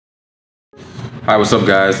Hi, what's up,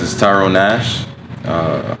 guys? This is Nash.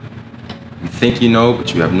 You think you know,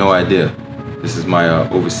 but you have no idea. This is my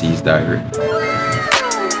overseas diary.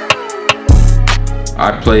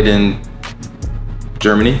 I played in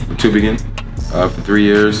Germany for Tübingen for 3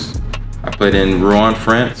 years. I played in Rouen,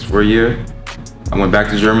 France for a year. I went back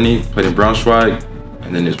to Germany, played in Braunschweig,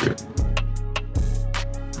 and then Israel.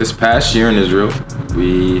 This past year in Israel,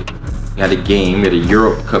 we had a game, we had a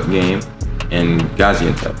Europe Cup game in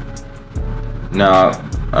Gaziantep. Now,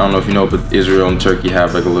 I don't know if you know, but Israel and Turkey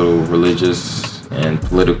have like a little religious and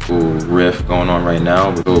political rift going on right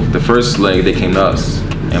now. So the first leg, they came to us,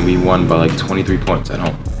 and we won by like 23 points at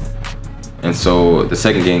home. And so the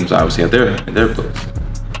second game's obviously at their place.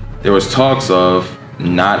 There was talks of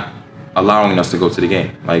not allowing us to go to the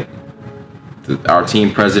game. Like our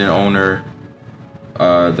team president, owner,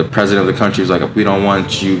 the president of the country was like, we don't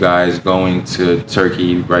want you guys going to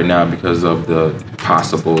Turkey right now because of the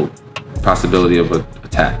possibility of an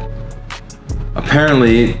attack.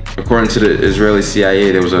 Apparently, according to the Israeli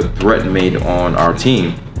CIA, there was a threat made on our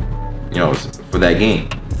team, for that game.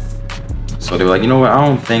 So they were like, you know what? I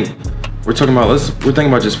don't think we're thinking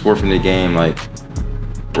about just forfeiting the game. Like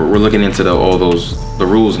we're looking into the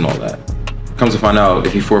rules and all that. Comes to find out,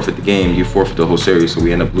 if you forfeit the game, you forfeit the whole series. So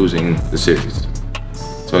we end up losing the series.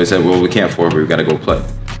 So they said, well, we can't forfeit. We got to go play.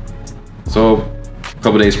 So a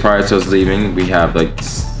couple days prior to us leaving, we have like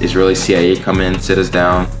Israeli CIA come in, sit us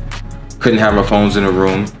down. Couldn't have our phones in the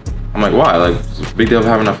room. I'm like, why? Like, it's a big deal of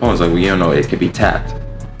having our phones. Like, well, you don't know, it could be tapped.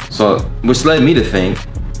 So, which led me to think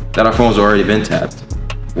that our phones have already been tapped.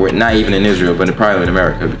 We're not even in Israel, but probably in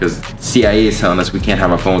America, because CIA is telling us we can't have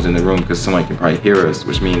our phones in the room because someone can probably hear us,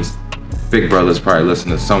 which means Big Brother's probably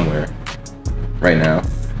listening somewhere right now.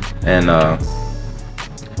 And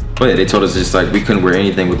but yeah, they told us just like we couldn't wear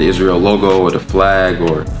anything with the Israel logo or the flag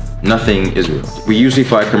or nothing Israel. We usually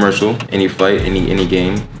fly commercial, any flight, any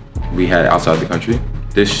game we had outside the country.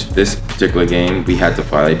 This particular game, we had to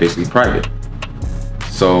fly basically private.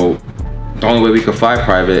 So the only way we could fly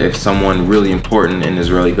private if someone really important in the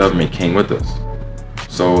Israeli government came with us.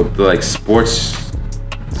 So the sports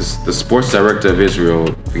director of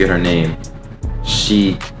Israel, forget her name,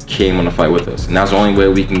 she came on the flight with us. And that's the only way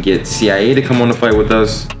we can get CIA to come on the flight with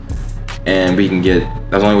us. And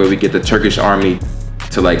that's the only way we get the Turkish army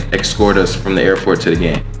to like escort us from the airport to the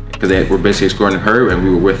game. Because they were basically escorting her and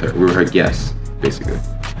we were with her. We were her guests, basically.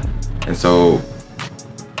 And so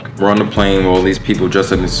we're on the plane with all these people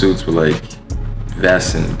dressed up in suits with like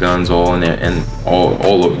vests and guns all in there and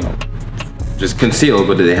all over them. Just concealed,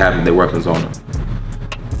 but they have their weapons on them.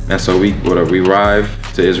 And so we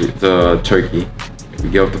arrive to Turkey. We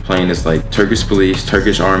get off the plane, it's like Turkish police,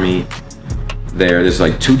 Turkish army. There's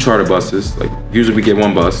like 2 charter buses. Like usually we get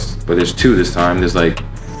 1 bus, but there's 2 this time. There's like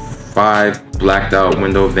 5 blacked out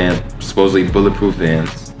window vans, supposedly bulletproof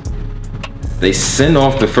vans. They send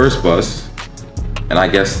off the first bus, and I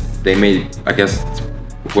guess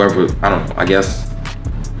whoever, I don't know, I guess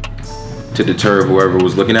to deter whoever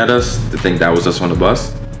was looking at us to think that was us on the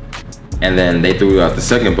bus. And then they threw out the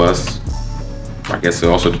second bus, I guess to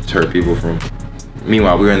also deter people from.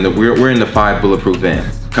 Meanwhile, we're in the 5 bulletproof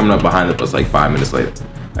vans coming up behind the bus like 5 minutes later.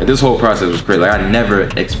 Like this whole process was crazy. Like I never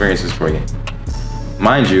experienced this before a game.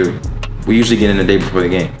 Mind you, we usually get in the day before the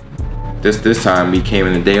game. This time we came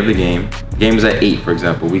in the day of the game. The game was at 8, for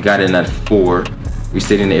example. We got in at 4. We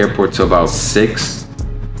stayed in the airport till about 6,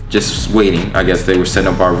 just waiting. I guess they were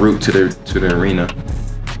setting up our route to the arena.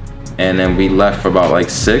 And then we left for about like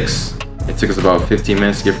 6. It took us about 15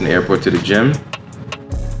 minutes to get from the airport to the gym.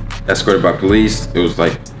 Escorted by police. It was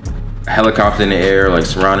like a helicopter in the air, like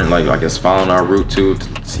surrounding, like I guess following our route to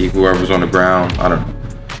see whoever was on the ground. I don't know.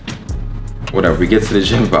 Whatever. We get to the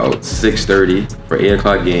gym about 6:30 for 8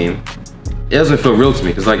 o'clock game. It doesn't feel real to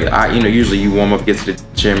me because like usually you warm up, get to the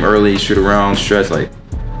gym early, shoot around, stretch. Like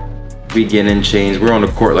we get in, change. We're on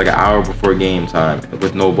the court like an hour before game time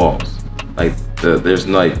with no balls. Like there's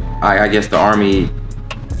like I guess the army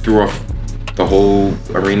threw off the whole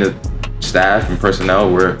arena staff and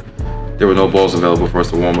personnel where there were no balls available for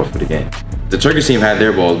us to warm up for the game. The Turkish team had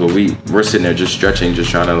their balls, but we're sitting there just stretching,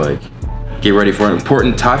 just trying to like get ready for an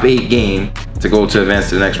important top 8 game to go to advance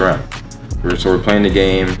to the next round. So we're playing the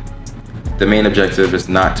game. The main objective is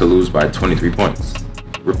not to lose by 23 points.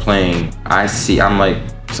 We're playing, I'm like,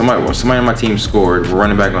 somebody on my team scored, we're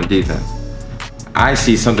running back on defense. I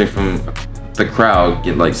see something from the crowd,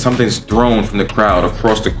 something's thrown from the crowd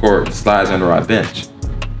across the court and slides under our bench.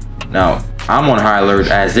 Now, I'm on high alert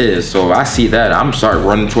as is, so I see that, I'm starting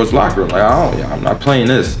running towards the locker room. Like, oh yeah, I'm not playing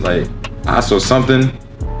this. Like, I saw something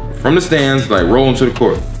from the stands, like rolling to the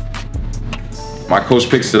court. My coach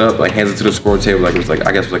picks it up, like hands it to the score table, like it was like,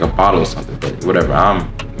 I guess it was like a bottle or something, but whatever, I'm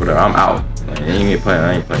out. Like, I ain't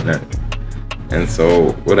playing that. And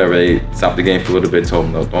so, whatever, they stopped the game for a little bit, told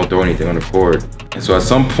them, no, don't throw anything on the court. And so at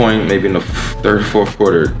some point, maybe in the third, fourth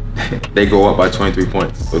quarter, they go up by 23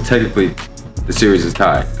 points. So technically, the series is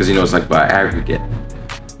tied, because it's like by aggregate.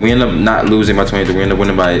 We end up not losing by 23, we end up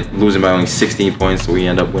losing by only 16 points, so we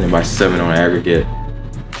end up winning by 7 on aggregate.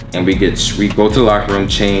 And we go to the locker room,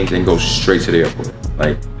 change, and go straight to the airport.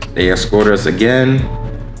 Like, they escorted us again,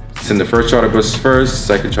 send the first charter bus first,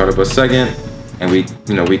 second charter bus second, and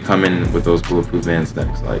we come in with those bulletproof vans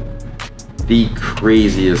next. Like, the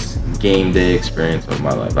craziest game day experience of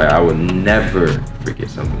my life. Like, I would never forget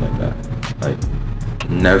something like that. Like,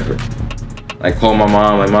 never. Like, call my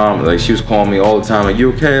mom, like she was calling me all the time, like,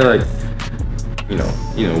 you okay? Like,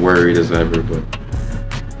 worried as ever, but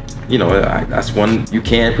that's one you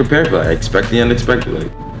can't prepare for. I expect the unexpected.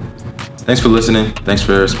 Like, thanks for listening. Thanks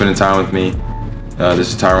for spending time with me. This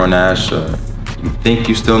is Tyrone Nash. You think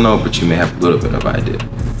you still know, but you may have a little bit of idea.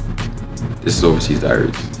 This is Overseas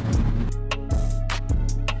Diaries.